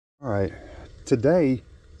All right, today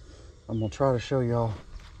I'm gonna try to show y'all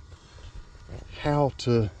how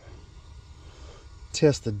to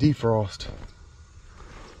test the defrost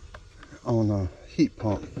on a heat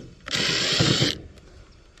pump.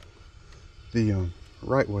 The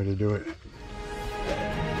right way to do it.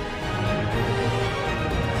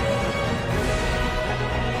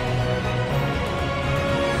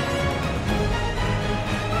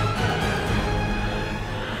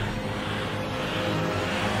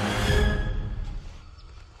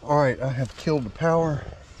 All right, I have killed the power.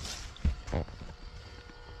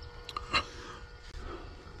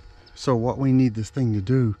 So what we need this thing to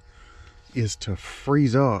do is to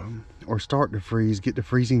freeze up or start to freeze, get to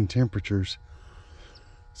freezing temperatures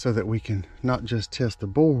so that we can not just test the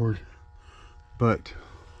board, but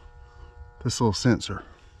this little sensor.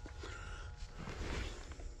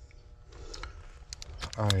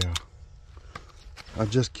 I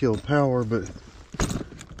just killed power, but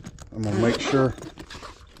I'm gonna make sure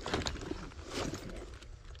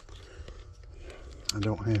I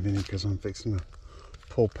don't have any because I'm fixing to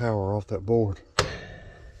pull power off that board.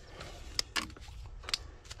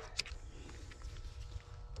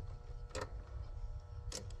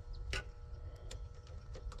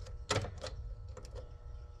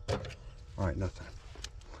 All right, nothing.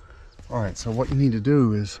 All right, so what you need to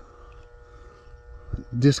do is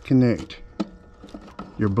disconnect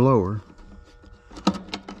your blower.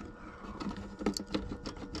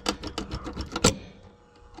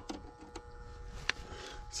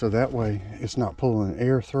 So that way it's not pulling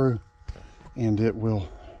air through, and it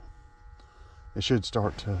should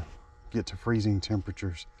start to get to freezing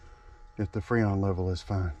temperatures if the freon level is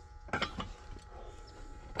fine.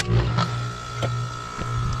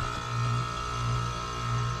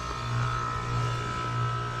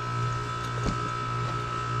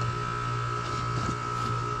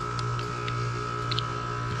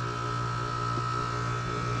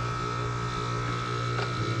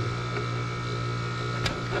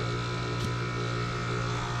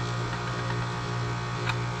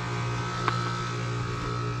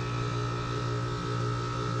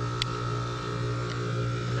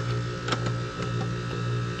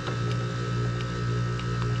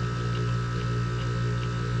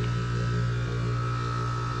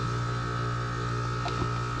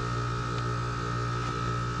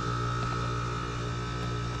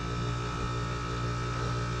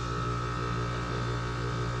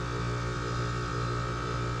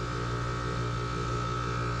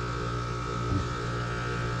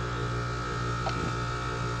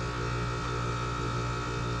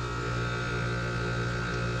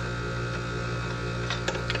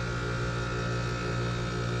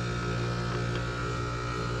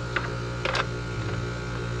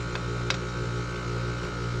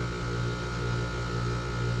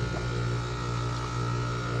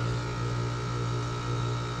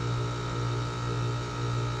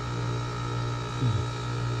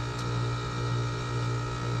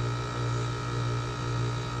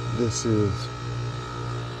 This is,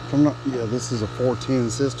 this is a 410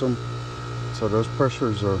 system, so those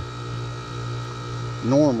pressures are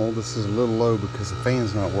normal. This is a little low because the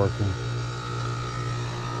fan's not working.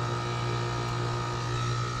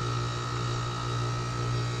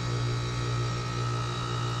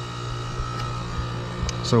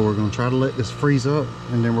 So we're going to try to let this freeze up,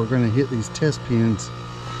 and then we're going to hit these test pins.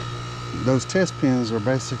 Those test pins are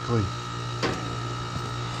basically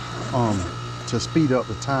to speed up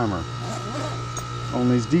the timer. On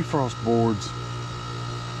these defrost boards,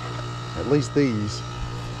 at least these,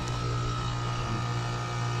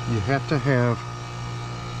 you have to have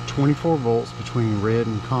 24 volts between red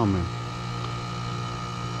and common.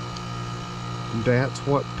 That's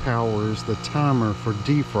what powers the timer for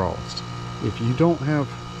defrost. If you don't have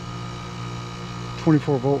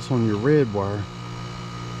 24 volts on your red wire,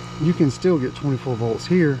 you can still get 24 volts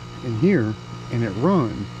here and it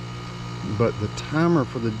run. But the timer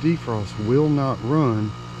for the defrost will not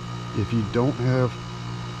run if you don't have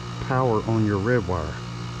power on your red wire.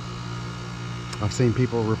 I've seen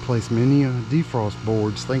people replace many defrost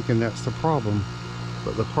boards thinking that's the problem,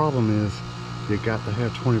 but the problem is you got to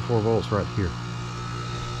have 24 volts right here.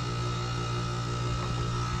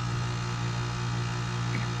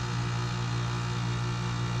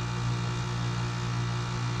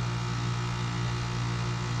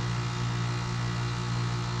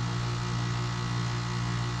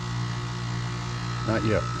 Not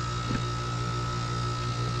yet.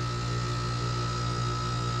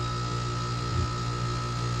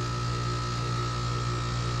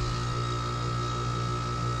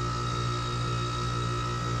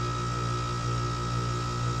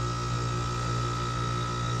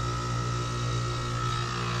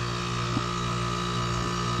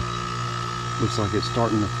 Looks like it's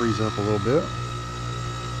starting to freeze up a little bit.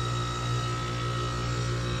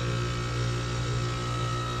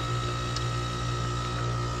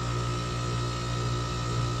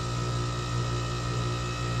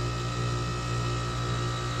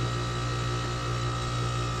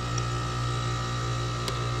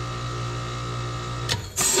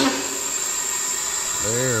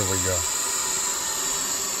 There we go.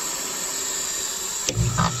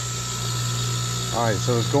 Alright,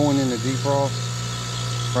 so it's going into defrost.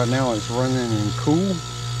 Right now it's running in cool.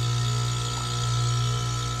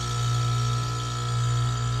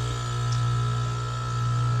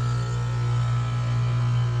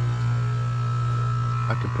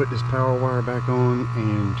 I could put this power wire back on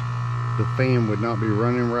and the fan would not be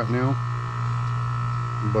running right now.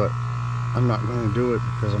 But I'm not going to do it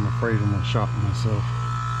because I'm afraid I'm going to shock myself.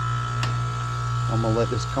 I'm going to let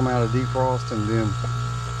this come out of defrost and then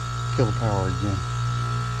kill the power again.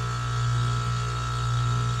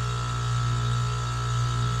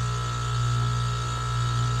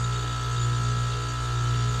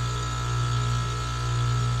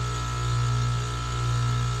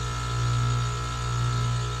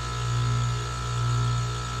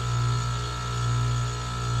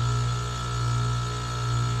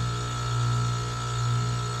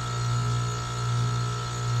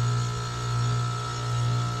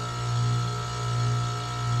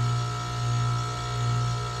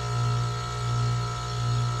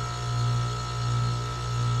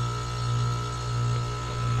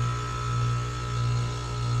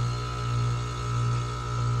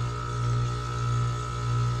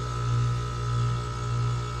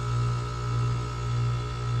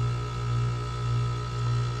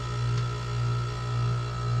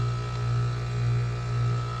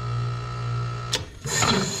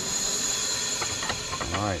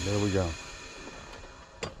 Alright, there we go.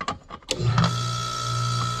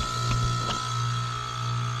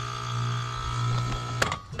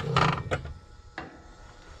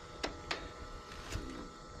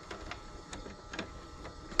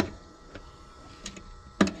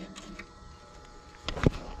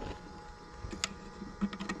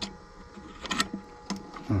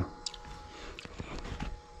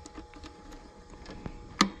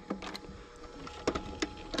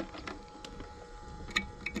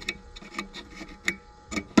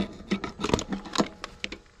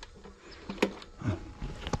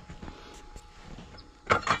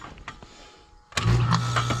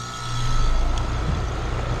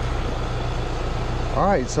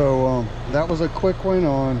 Alright, so that was a quick one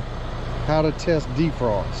on how to test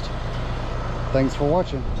defrost. Thanks for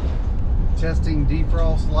watching. Testing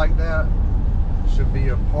defrost like that should be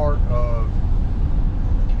a part of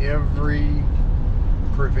every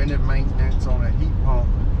preventive maintenance on a heat pump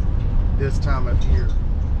this time of year.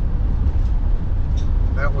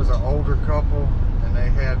 That was an older couple and they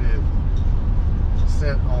had it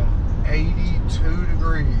set on 82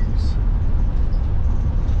 degrees.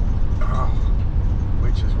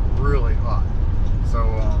 Which is really hot. So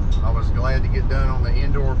I was glad to get done on the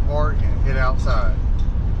indoor part and head outside.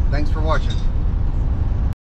 Thanks for watching.